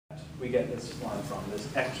we get this line from, this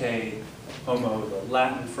Ecce Homo, the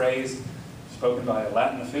Latin phrase spoken by a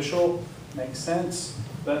Latin official, makes sense.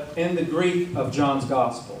 But in the Greek of John's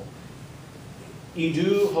Gospel,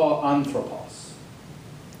 idou ho anthropos.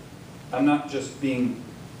 I'm not just being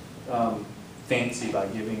fancy by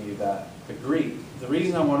giving you that, the Greek. The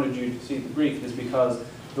reason I wanted you to see the Greek is because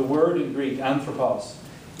the word in Greek, anthropos,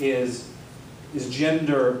 is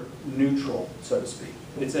gender neutral, so to speak.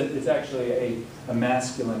 It's actually a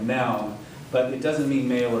masculine noun, but it doesn't mean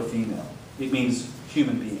male or female. It means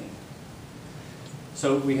human being.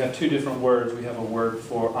 So we have two different words. We have a word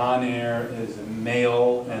for aner is a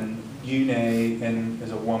male, and eune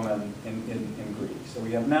is a woman in Greek. So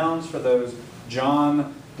we have nouns for those.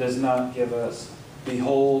 John does not give us,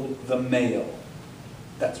 behold the male.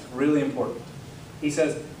 That's really important. He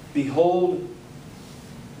says, behold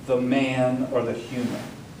the man or the human.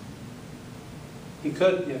 He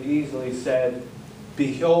could have easily said,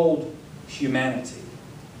 behold humanity.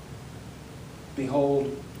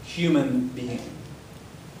 Behold human being.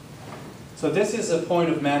 So this is a point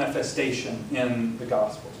of manifestation in the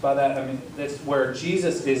Gospels. By that, I mean, that's where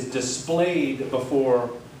Jesus is displayed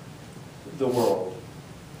before the world,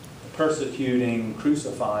 the persecuting,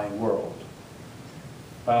 crucifying world,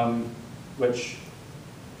 which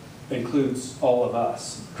includes all of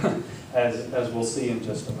us, as we'll see in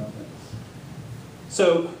just a moment.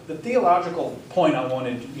 So the theological point I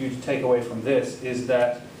wanted you to take away from this is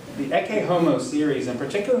that the Ecce Homo series, and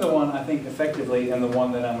particularly the one I think effectively, and the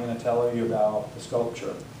one that I'm going to tell you about, the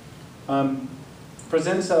sculpture,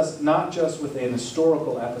 presents us not just with an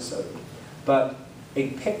historical episode, but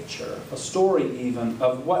a picture, a story even,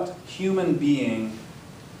 of what human being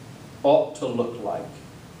ought to look like.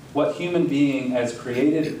 What human being, as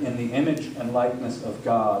created in the image and likeness of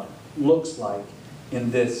God, looks like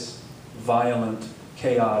in this violent,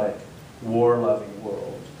 chaotic, war-loving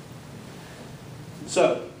world.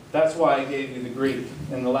 So, that's why I gave you the Greek.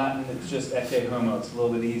 In the Latin, it's just Ecce Homo. It's a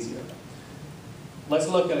little bit easier. Let's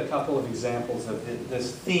look at a couple of examples of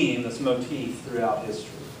this theme, this motif throughout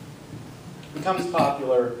history. It becomes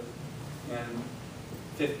popular in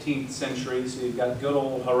 15th century, so you've got good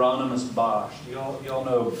old Hieronymus Bosch. You all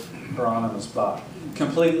know Hieronymus Bosch.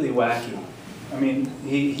 Completely wacky. I mean,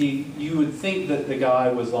 you would think that the guy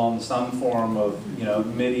was on some form of,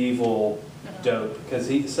 medieval dope, because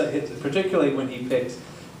particularly when he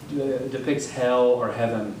depicts hell or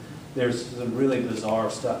heaven, there's some really bizarre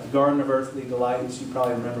stuff. The Garden of Earthly Delights, you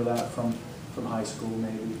probably remember that from high school,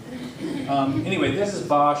 maybe. Anyway, this is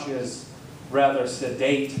Bosch's rather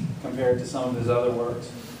sedate, compared to some of his other works,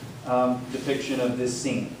 depiction of this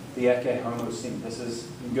scene, the Ecce Homo scene. This is,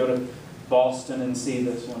 you can go to Boston and see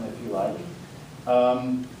this one if you like.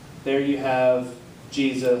 There you have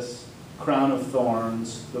Jesus, crown of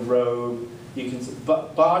thorns, the robe. You can see,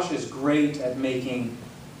 Bosch is great at making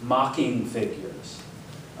mocking figures,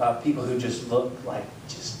 people who just look like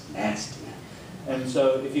just nasty. And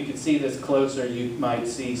so if you could see this closer, you might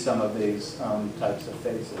see some of these types of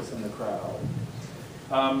faces in the crowd.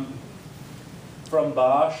 From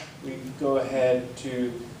Bosch, we go ahead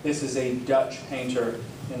to, this is a Dutch painter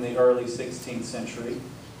in the early 16th century.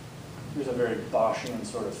 Here's a very Boschian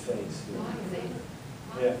sort of face here.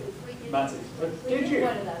 Yeah. Did you?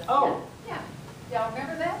 Oh. Yeah. Y'all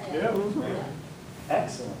remember that? Yeah.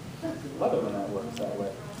 Excellent. Love it when that works that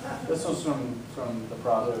way. This one's from the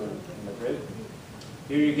Prado in Madrid.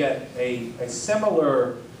 Here you get a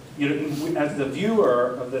similar, as the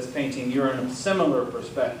viewer of this painting, you're in a similar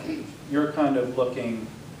perspective. You're kind of looking,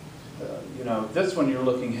 this one you're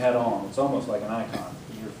looking head on. It's almost like an icon.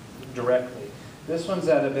 You're directly. This one's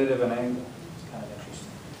at a bit of an angle. It's kind of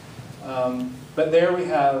interesting. But there we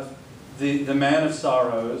have the Man of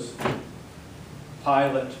Sorrows,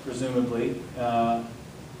 Pilate, presumably. I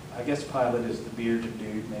guess Pilate is the bearded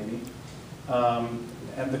dude, maybe.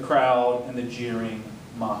 And the crowd and the jeering,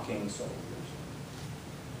 mocking soldiers.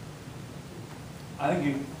 I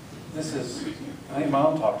think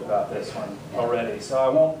Mom talked about this one already, so I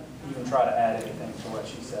won't even try to add anything to what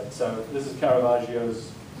she said. So this is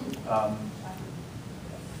Caravaggio's,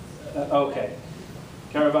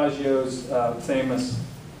 Caravaggio's famous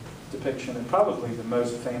depiction, and probably the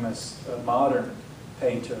most famous modern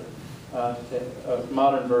painter, a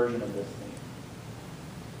modern version of this theme.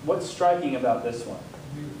 What's striking about this one?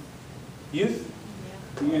 Youth?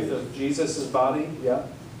 The youth of Jesus' body? Yeah?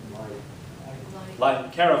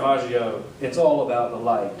 Light. Caravaggio, it's all about the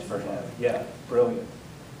light for him. Yeah, brilliant.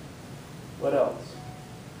 What else?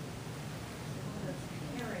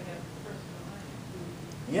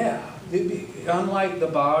 Yeah, unlike the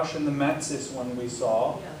Bosch and the Metzis one we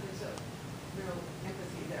saw. Yeah, there's a real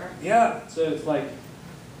empathy there. Yeah, so it's like,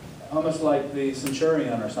 almost like the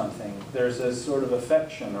centurion or something. There's this sort of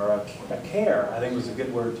affection or a care, I think was a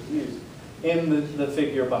good word to use, in the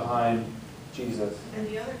figure behind Jesus. And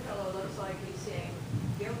the other fellow looks like he's saying,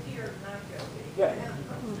 guilty or not guilty? Yeah.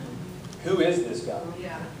 Who is this guy?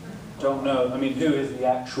 Yeah. Don't know. I mean, who is the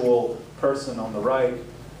actual person on the right?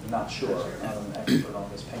 I'm not sure. I'm not an expert on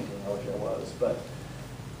this painting. I wish I was. But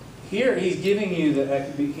here he's giving you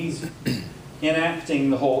he's enacting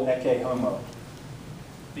the whole Ecce Homo.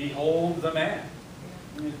 Behold the man.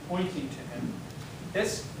 And he's pointing to him.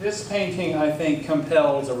 This painting, I think,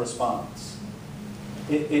 compels a response.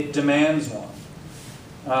 It demands one.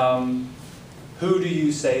 Who do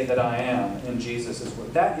you say that I am in Jesus'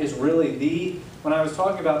 word? That is really when I was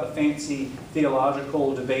talking about the fancy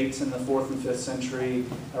theological debates in the 4th and 5th century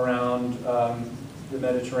around the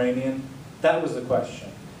Mediterranean, that was the question.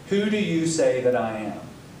 Who do you say that I am?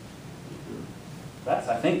 That's,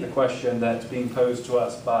 I think, the question that's being posed to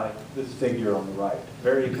us by this figure on the right,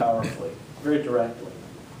 very powerfully, very directly.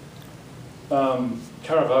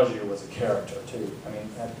 Caravaggio was a character, too. I mean,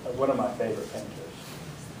 one of my favorite painters.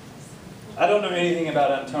 I don't know anything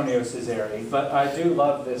about Antonio Cesare, but I do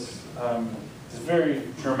love this very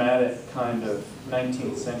dramatic kind of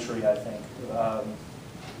 19th century, I think,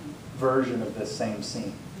 version of this same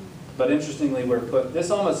scene. But interestingly, we're put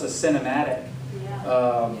this almost a cinematic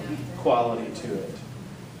quality to it.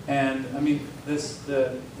 And I mean,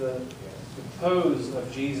 the pose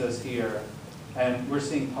of Jesus here, and we're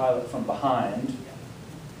seeing Pilate from behind,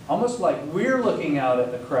 almost like we're looking out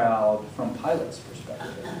at the crowd from Pilate's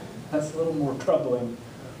perspective. That's a little more troubling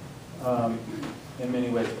in many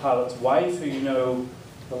ways. Pilate's wife, who you know,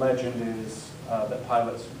 the legend is that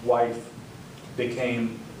Pilate's wife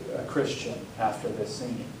became a Christian after this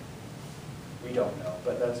scene. We don't know,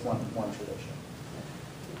 but that's one tradition.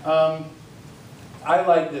 I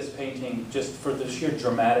like this painting just for the sheer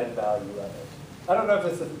dramatic value of it. I don't know if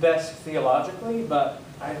it's the best theologically, but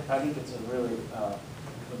I think it's a really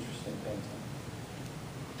interesting painting.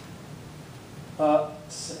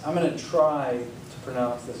 I'm going to try to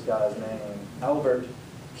pronounce this guy's name. Albert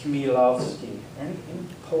Chmielowski. Any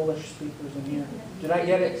Polish speakers in here? Did I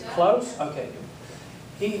get it close? Okay.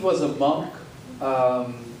 He was a monk,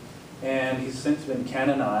 and he's since been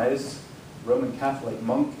canonized, Roman Catholic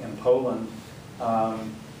monk in Poland,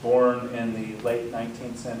 born in the late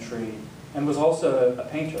 19th century, and was also a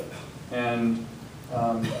painter. And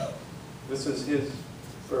this is his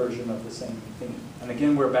version of the same theme. And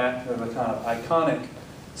again, we're back to the kind of iconic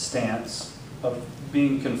stance of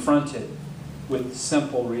being confronted with the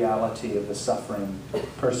simple reality of the suffering,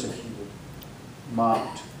 persecuted,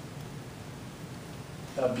 mocked,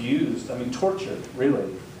 abused, I mean tortured,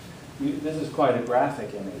 really. This is quite a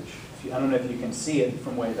graphic image. I don't know if you can see it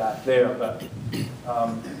from way back there, but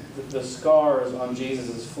the scars on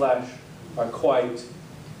Jesus' flesh are quite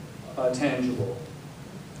tangible.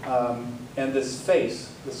 And this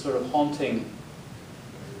face, this sort of haunting,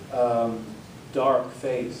 dark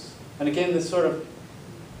face. And again, this sort of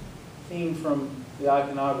theme from the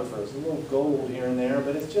iconographers, a little gold here and there,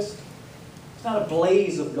 but it's not a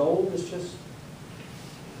blaze of gold, it's just,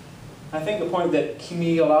 I think the point that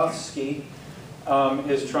Chmielowski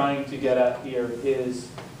is trying to get at here is,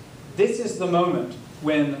 this is the moment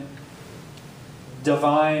when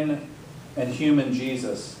divine and human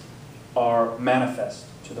Jesus are manifest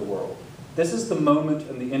to the world. This is the moment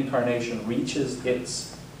when the incarnation reaches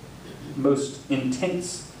its most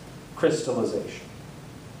intense crystallization.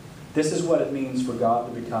 This is what it means for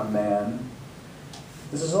God to become man.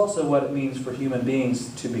 This is also what it means for human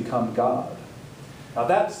beings to become God. Now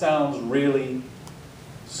that sounds really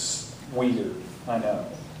weird, I know.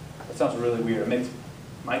 That sounds really weird. It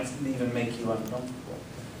might even make you uncomfortable.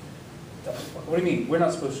 What do you mean? We're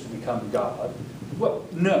not supposed to become God? Well,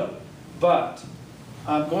 no. But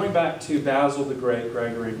going back to Basil the Great,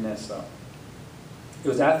 Gregory of Nyssa, it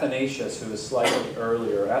was Athanasius who was slightly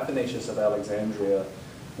earlier, Athanasius of Alexandria,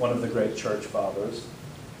 one of the great church fathers,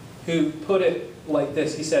 who put it like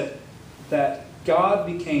this. He said that God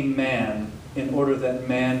became man in order that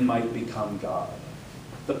man might become God.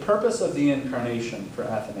 The purpose of the incarnation for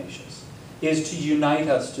Athanasius is to unite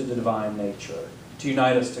us to the divine nature, to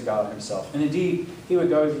unite us to God himself. And indeed, he would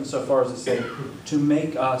go even so far as to say, to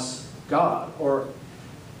make us God, or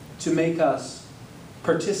to make us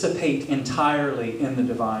participate entirely in the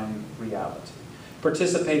divine reality.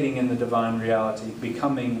 Participating in the divine reality,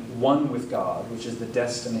 becoming one with God, which is the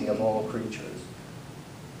destiny of all creatures.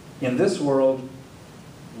 In this world,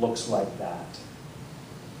 looks like that.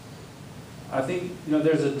 I think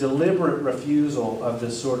there's a deliberate refusal of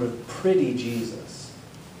this sort of pretty Jesus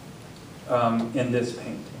in this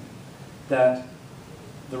painting. That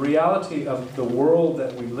the reality of the world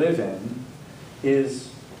that we live in is,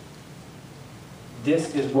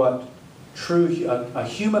 this is what a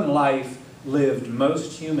human life lived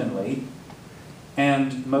most humanly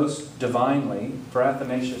and most divinely. For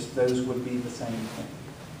Athanasius, those would be the same thing.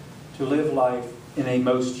 To live life in a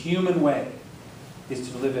most human way is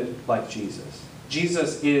to live it like Jesus.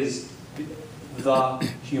 Jesus is the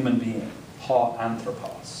human being, ha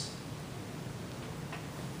anthropos.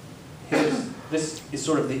 This is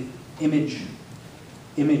sort of the image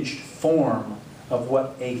form of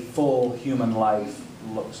what a full human life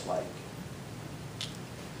looks like.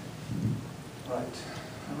 Right.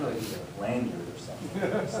 I really need a lanyard or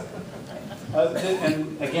something.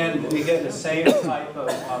 And again, we get the same type of...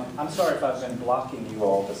 I'm sorry if I've been blocking you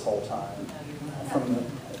all this whole time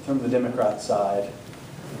from the Democrat side.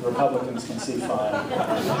 Republicans can see fine.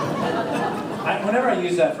 Whenever I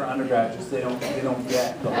use that for undergraduates, they don't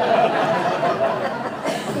get.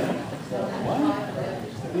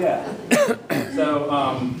 Yeah. So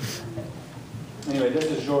anyway, this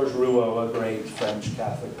is Georges Rouault, a great French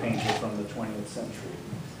Catholic painter from the 20th century.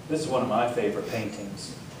 This is one of my favorite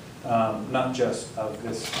paintings, not just of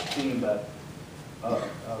this theme, but of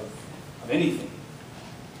anything.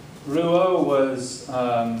 Rouault was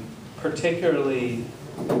particularly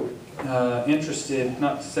interested,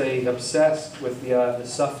 not to say obsessed, with the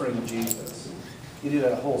suffering of Jesus. He did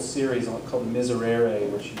a whole series called Miserere,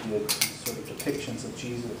 which he did sort of depictions of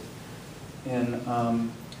Jesus in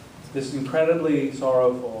this incredibly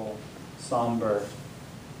sorrowful, somber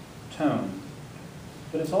tone.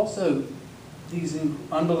 But it's also these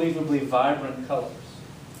unbelievably vibrant colors.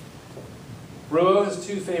 Rouault has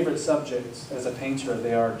two favorite subjects as a painter.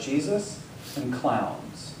 They are Jesus and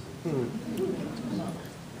clowns.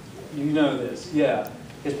 You know this, yeah.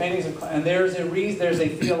 His paintings of clowns, and there's a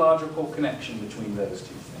theological connection between those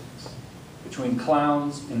two things, between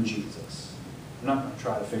clowns and Jesus. I'm not going to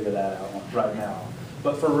try to figure that out right now,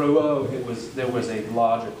 but for Rouault, there was a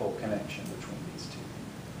logical connection between these two.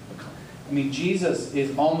 I mean, Jesus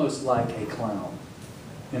is almost like a clown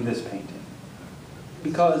in this painting,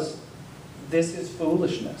 because this is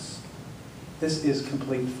foolishness. This is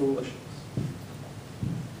complete foolishness.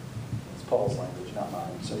 It's Paul's language, not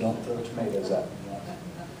mine, so don't throw tomatoes at me.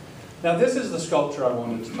 Now, this is the sculpture I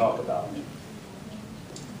wanted to talk about.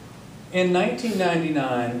 In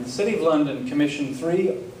 1999, the City of London commissioned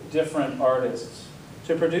 3 different artists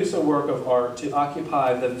to produce a work of art to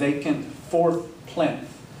occupy the vacant 4th plinth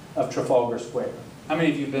of Trafalgar Square. How many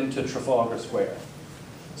of you have been to Trafalgar Square?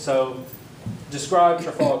 So, describe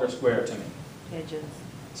Trafalgar Square to me. Pigeons.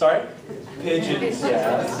 Sorry? Pigeons,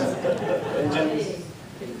 yes. Pigeons.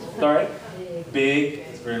 Sorry? Big,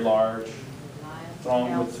 it's very large.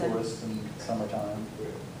 Thronged with tourists in summertime.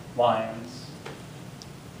 Lions.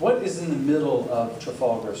 What is in the middle of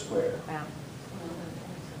Trafalgar Square?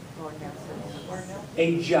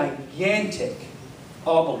 A gigantic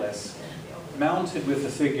obelisk mounted with the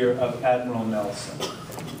figure of Admiral Nelson,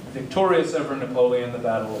 victorious over Napoleon in the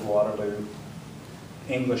Battle of Waterloo,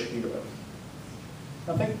 English hero.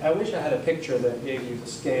 I wish I had a picture that gave you the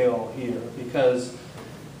scale here, because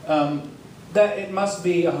that it must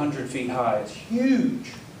be 100 feet high. It's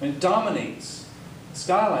huge. It dominates the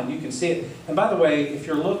skyline. You can see it. And by the way, if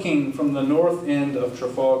you're looking from the north end of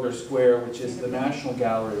Trafalgar Square, which is the National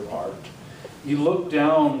Gallery of Art, you look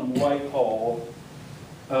down Whitehall,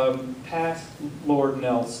 past Lord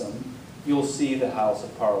Nelson, you'll see the House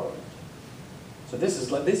of Parliament. So this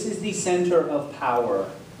is the center of power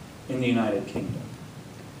in the United Kingdom.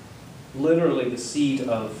 Literally the seat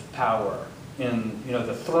of power. In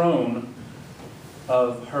the throne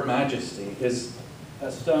of Her Majesty is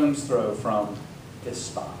a stone's throw from this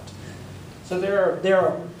spot. So there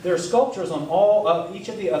are sculptures on each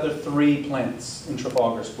of the other 3 plinths in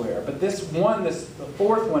Trafalgar Square, but the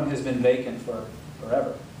 4th one has been vacant for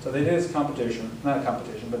forever. So it is competition, not a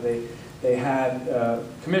competition, but they had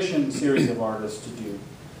commissioned a series of artists to do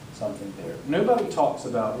something there. Nobody talks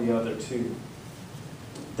about the other 2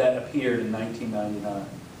 that appeared in 1999.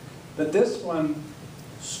 But this one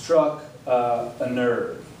struck a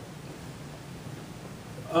nerve.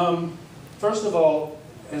 First of all,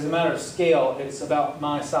 as a matter of scale, it's about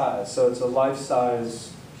my size, so it's a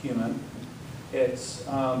life-size human. It's,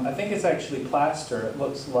 I think it's actually plaster. It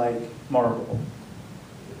looks like marble.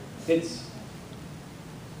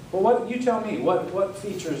 Well, you tell me, what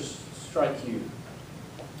features strike you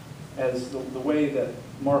as the way that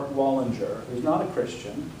Mark Wallinger, who's not a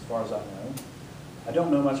Christian, as far as I know, I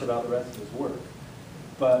don't know much about the rest of his work,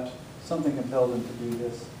 but something compelled him to do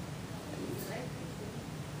this piece.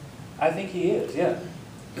 I think he is, yeah.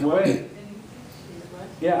 In a way.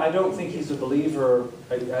 Yeah, I don't think he's a believer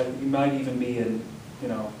He might even be a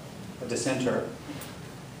dissenter.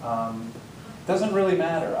 Doesn't really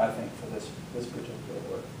matter, I think, for this particular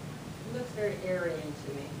work. It looks very Aryan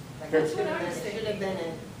to me. Like That's it what should I have was been, it thinking. should have been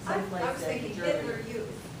in some place I was that thinking German. Hitler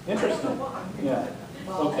Youth. Interesting. Yeah.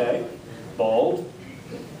 Bald. Okay. Bold.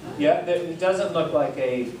 Yeah, it doesn't look like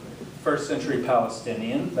a first century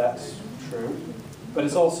Palestinian, that's true. But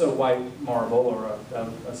it's also white marble, or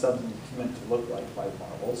a substance meant to look like white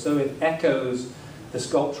marble. So it echoes the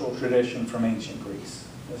sculptural tradition from ancient Greece.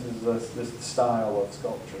 This is the style of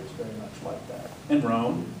sculpture is very much like that. In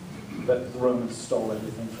Rome, but the Romans stole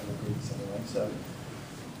everything from the Greeks anyway. So,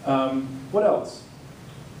 what else?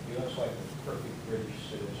 He looks like a perfect British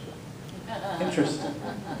citizen. Interesting.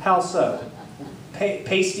 How so?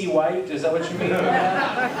 Pasty white? Is that what you mean?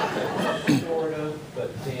 Sort of,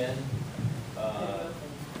 but thin.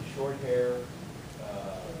 Short hair.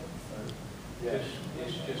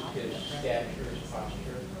 It's just his stature, his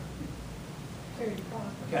posture.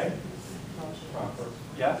 Okay. Proper.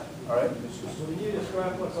 Yeah. All right. When you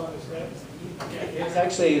describe what's on his head, It's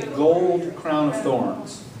actually a gold crown of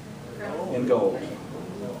thorns in gold.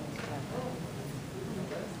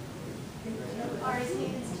 Are his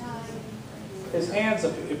hands tied? His hands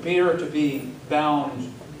appear to be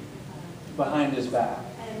bound behind his back.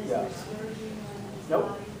 Yes.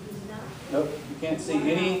 Nope. Nope. You can't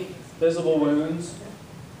see any visible wounds.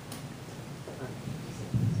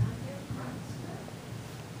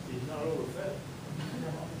 he's not overfed.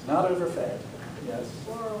 Not overfed. Yes.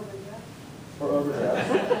 Or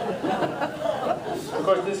overdressed. Of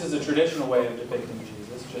course, this is a traditional way of depicting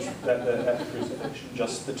Jesus, just at the crucifixion,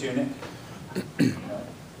 just the tunic.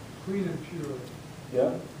 Clean and pure.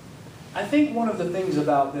 Yeah. I think one of the things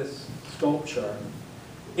about this sculpture,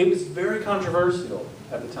 it was very controversial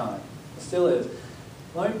at the time. It still is.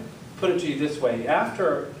 Let me put it to you this way.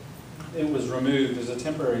 After it was removed, there's a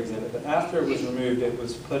temporary exhibit, but after it was removed, it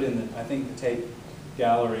was put in, I think, the Tate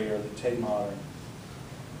Gallery or the Tate Modern.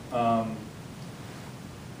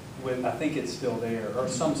 I think it's still there, or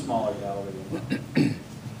some smaller gallery.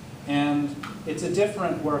 And it's a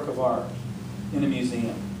different work of art in a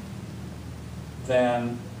museum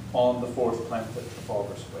than on the fourth plinth at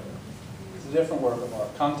Trafalgar Square. It's a different work of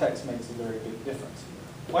art. Context makes a very big difference here.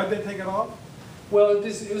 Why'd they take it off? Well,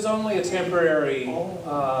 it was only a temporary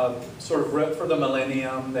sort of for the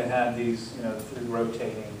millennium. They had these, through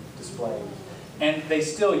rotating displays, and they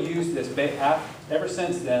still use this. Ever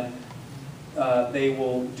since then, they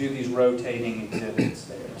will do these rotating exhibits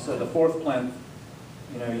there. So the fourth plinth,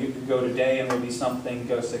 you could go today and there'll be something.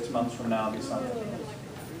 Go 6 months from now and be something.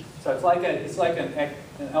 So it's like an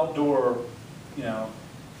outdoor,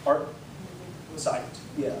 art site.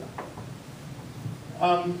 Yeah.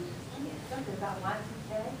 Something about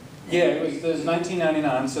Y2K? Yeah, it was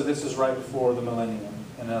 1999, so this is right before the millennium,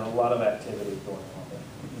 and then a lot of activity going on there,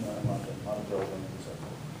 a lot of building and so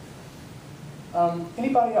forth.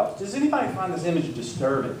 Anybody else? Does anybody find this image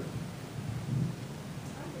disturbing?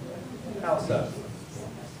 How so?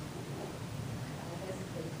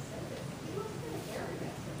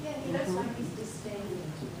 Yeah, he looks like he's disdained.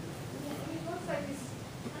 Yeah, he looks like he's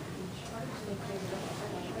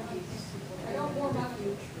I don't warm up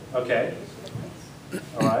you. Okay.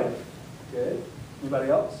 All right. Good. Anybody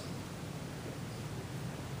else?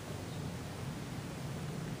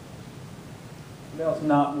 Anybody else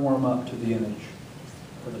not warm up to the image?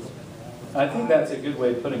 I think that's a good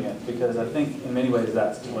way of putting it, because I think in many ways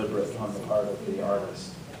that's deliberate on the part of the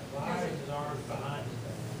artist. Behind his arms behind his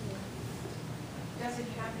Does it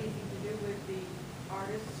have anything to do with the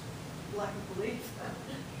artist's lack of belief?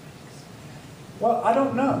 Well, I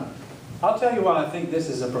don't know. I'll tell you why I think this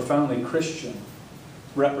is a profoundly Christian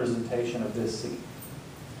representation of this scene.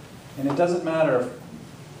 And it doesn't matter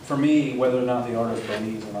for me whether or not the artist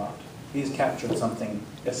believes or not. He's captured something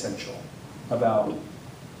essential about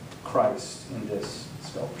Christ in this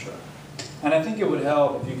sculpture. And I think it would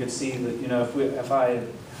help if you could see that, if I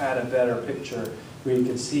had a better picture where you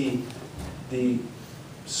could see the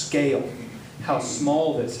scale, how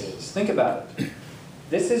small this is. Think about it.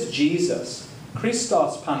 This is Jesus,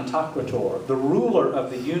 Christos Pantocrator, the ruler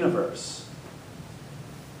of the universe,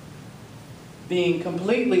 being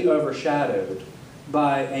completely overshadowed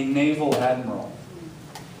by a naval admiral,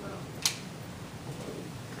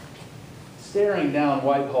 staring down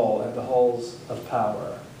Whitehall at the halls of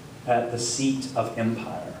power, at the seat of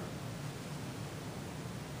empire.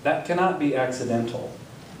 That cannot be accidental.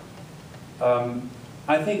 I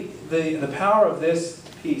think the power of this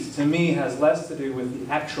piece, to me, has less to do with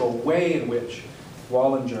the actual way in which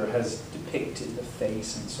Wallinger has depicted the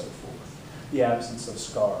face and so forth, the absence of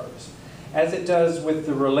scars, as it does with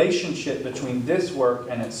the relationship between this work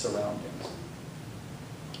and its surroundings.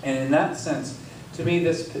 And in that sense, to me,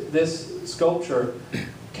 this sculpture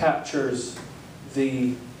captures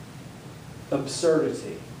the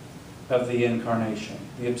absurdity of the incarnation,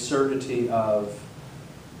 the absurdity of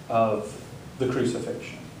the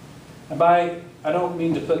crucifixion. And I don't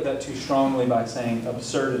mean to put that too strongly by saying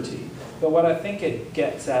absurdity, but what I think it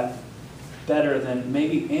gets at better than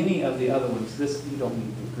maybe any of the other ones, this you don't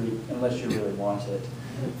need the Greek unless you really want it.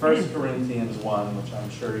 1 Corinthians 1, which I'm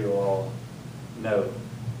sure you all know.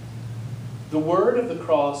 The word of the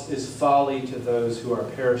cross is folly to those who are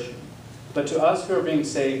perishing, but to us who are being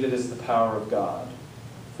saved it is the power of God.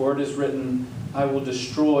 For it is written, I will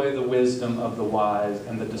destroy the wisdom of the wise,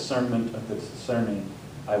 and the discernment of the discerning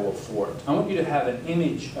I will thwart. I want you to have an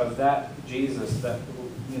image of that Jesus, that,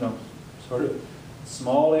 sort of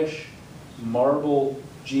smallish marble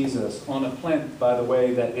Jesus on a plinth, by the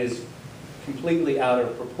way, that is completely out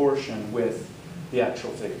of proportion with the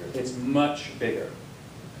actual figure. It's much bigger.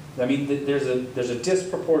 I mean, there's a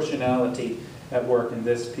disproportionality at work in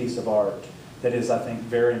this piece of art that is, I think,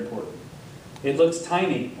 very important. It looks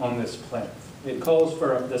tiny on this plinth. It calls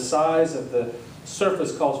for, the size of the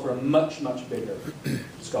surface calls for a much, much bigger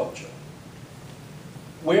sculpture.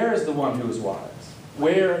 Where is the one who is wise?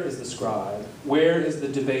 Where is the scribe? Where is the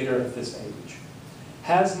debater of this age?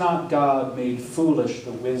 Has not God made foolish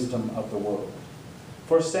the wisdom of the world?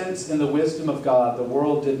 For since in the wisdom of God the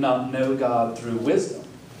world did not know God through wisdom,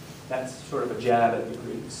 that's sort of a jab at the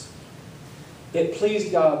Greeks, it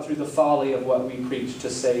pleased God through the folly of what we preach to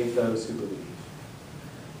save those who believe.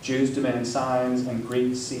 Jews demand signs and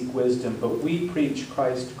Greeks seek wisdom, but we preach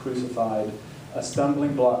Christ crucified, a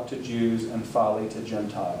stumbling block to Jews and folly to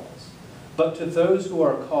Gentiles. But to those who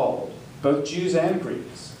are called, both Jews and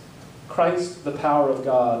Greeks, Christ the power of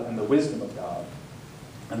God and the wisdom of God.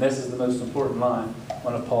 And this is the most important line,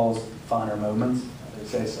 one of Paul's finer moments, they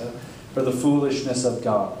say so. For the foolishness of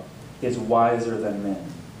God is wiser than men,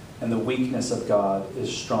 and the weakness of God is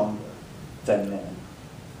stronger than men.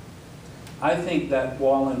 I think that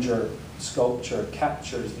Wallinger sculpture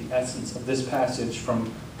captures the essence of this passage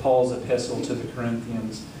from Paul's epistle to the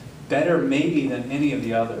Corinthians better maybe than any of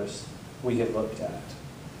the others we have looked at.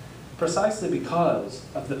 Precisely because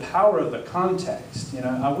of the power of the context.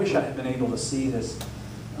 I wish I had been able to see this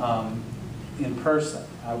in person.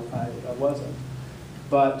 I wasn't.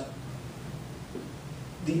 But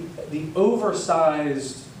the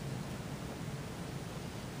oversized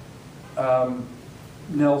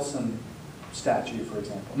Nelson statue, for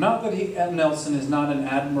example. Not that Nelson is not an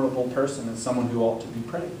admirable person and someone who ought to be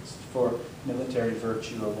praised for military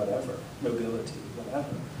virtue or whatever, nobility,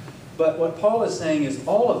 whatever. But what Paul is saying is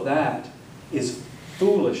all of that is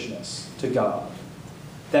foolishness to God.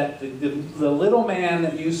 That the little man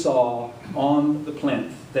that you saw on the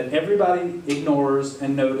plinth, that everybody ignores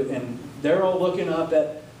and noted, and they're all looking up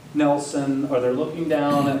at Nelson, or they're looking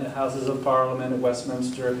down at the Houses of Parliament at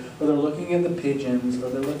Westminster, or they're looking at the pigeons, or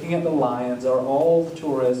they're looking at the lions, or all the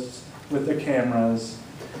tourists with their cameras.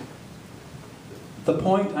 The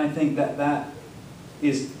point, I think, that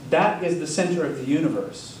is the center of the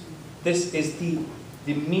universe. This is the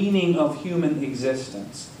meaning of human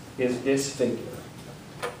existence, is this figure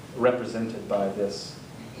represented by this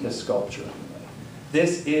sculpture.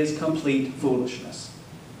 This is complete foolishness.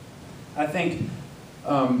 I think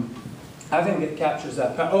it captures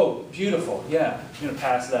that. Oh, beautiful! Yeah,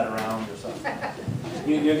 pass that around or something.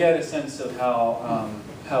 You get a sense of how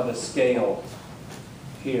the scale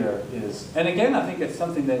here is. And again, I think it's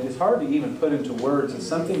something that is hard to even put into words. It's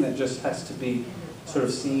something that just has to be sort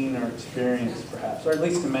of seen or experienced, perhaps, or at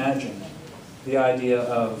least imagined. The idea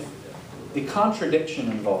of the contradiction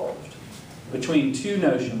involved between two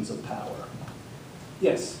notions of power.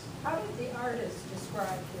 Yes? How did the artist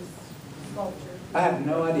describe his sculpture? I have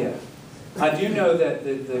no idea. I do know that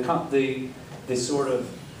the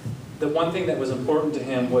one thing that was important to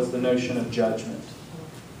him was the notion of judgment.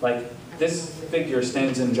 Like, this figure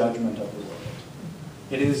stands in judgment of the world.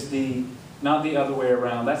 It is not the other way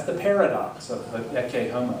around. That's the paradox of Ecce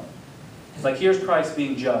Homo. It's like, here's Christ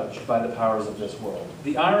being judged by the powers of this world.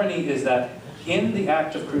 The irony is that in the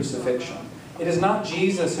act of crucifixion, it is not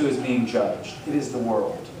Jesus who is being judged, it is the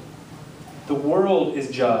world. The world is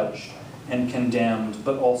judged and condemned,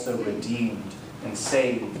 but also redeemed and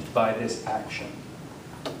saved by this action.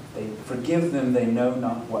 They forgive them, they know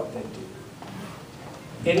not what they do.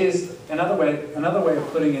 It is, another way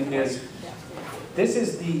of putting it is, this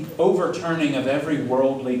is the overturning of every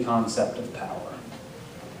worldly concept of power,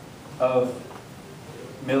 of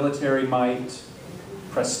military might,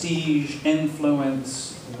 prestige,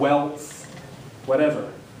 influence, wealth,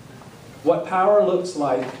 whatever. What power looks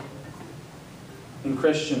like in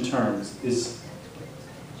Christian terms is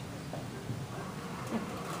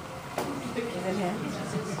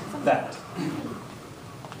that.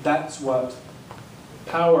 That's what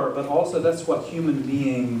power, but also that's what human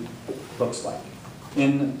being looks like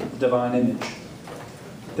in the divine image.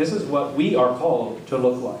 This is what we are called to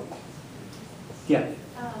look like. Yeah?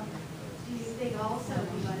 Do you think also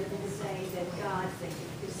we might have been saying that God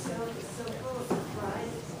is so full of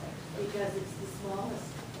surprises because it's the smallest?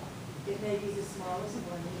 It may be the smallest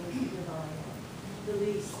one who is the divine one, the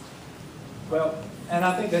least. Well, and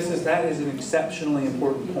I think that is an exceptionally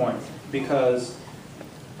important point, because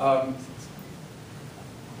the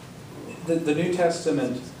New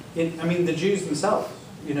Testament, the Jews themselves,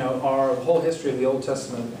 the whole history of the Old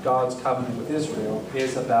Testament, God's covenant with Israel,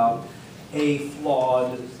 is about a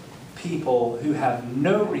flawed people who have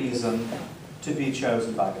no reason to be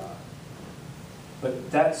chosen by God. But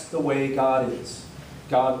that's the way God is.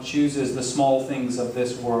 God chooses the small things of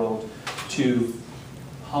this world to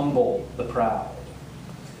humble the proud.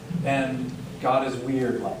 And God is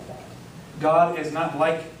weird like that. God is not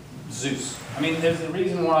like Zeus. There's a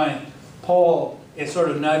reason why Paul is sort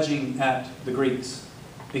of nudging at the Greeks,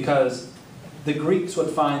 because the Greeks would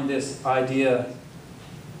find this idea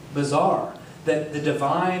bizarre, that the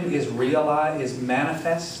divine is realized, is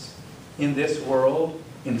manifest in this world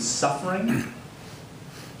in suffering,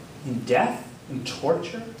 in death, in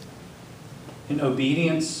torture, in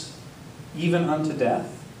obedience, even unto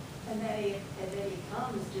death. And then he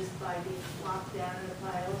comes just by being plopped down in a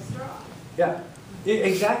pile of straw. Yeah,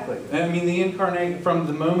 exactly. The incarnate, from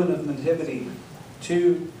the moment of nativity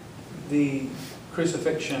to the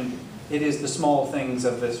crucifixion, it is the small things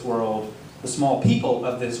of this world, the small people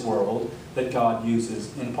of this world, that God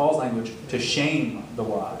uses, in Paul's language, to shame the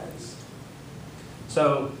wise.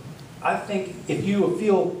 So I think if you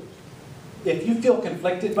feel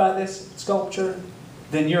conflicted by this sculpture,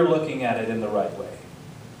 then you're looking at it in the right way.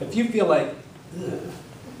 If you feel like, ugh,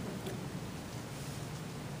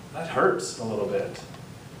 that hurts a little bit,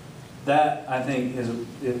 that, I think,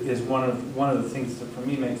 is one of the things that, for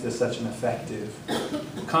me, makes this such an effective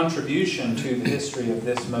contribution to the history of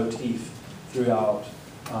this motif throughout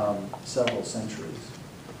several centuries.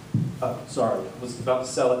 Oh, sorry, I was about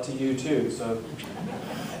to sell it to you too. So,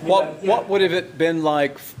 What would have it been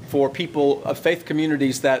like for people of faith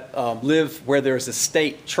communities that live where there's a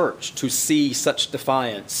state church to see such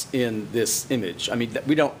defiance in this image?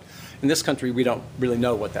 We don't, in this country, we don't really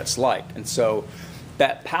know what that's like. And so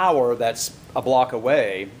that power that's a block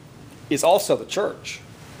away is also the church.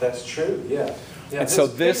 That's true, yeah. And so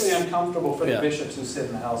this, particularly uncomfortable for the bishops who sit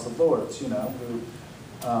in the House of Lords, who,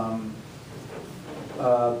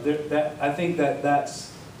 I think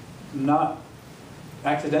that's not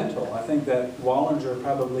accidental. I think that Wallinger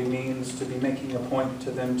probably means to be making a point to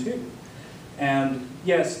them too. And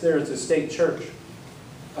yes, there is a state church,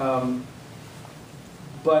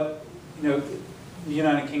 but the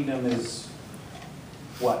United Kingdom is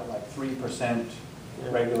what, like 3%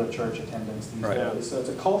 regular church attendance these days. So it's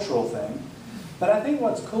a cultural thing. But I think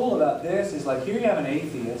what's cool about this is, like, here you have an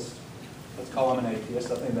atheist, let's call him an atheist,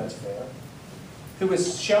 I think that's fair, who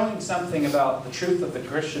is showing something about the truth of the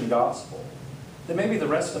Christian gospel that maybe the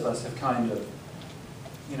rest of us have kind of,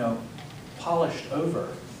 polished over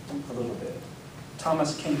a little bit.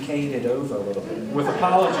 Thomas Kincaided over a little bit. With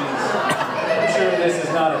apologies, I'm sure this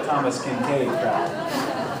is not a Thomas Kincaid crowd.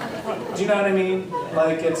 Do you know what I mean?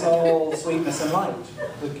 Like, it's all sweetness and light.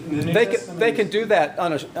 they can do that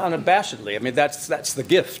unabashedly. That's the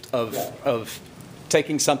gift of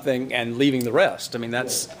taking something and leaving the rest.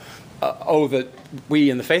 That's that we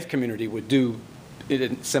in the faith community would do it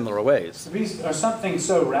in similar ways. Or something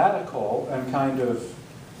so radical and kind of,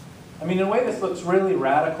 in a way this looks really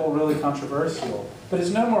radical, really controversial, but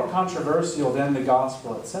it's no more controversial than the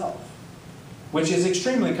gospel itself, which is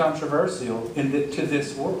extremely controversial to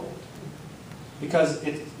this world. Because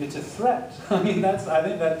it's a threat. I think that's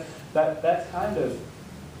kind of,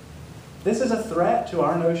 this is a threat to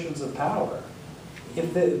our notions of power.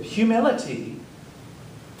 If the humility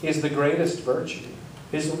is the greatest virtue,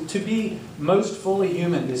 is to be most fully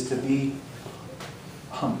human is to be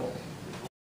humble.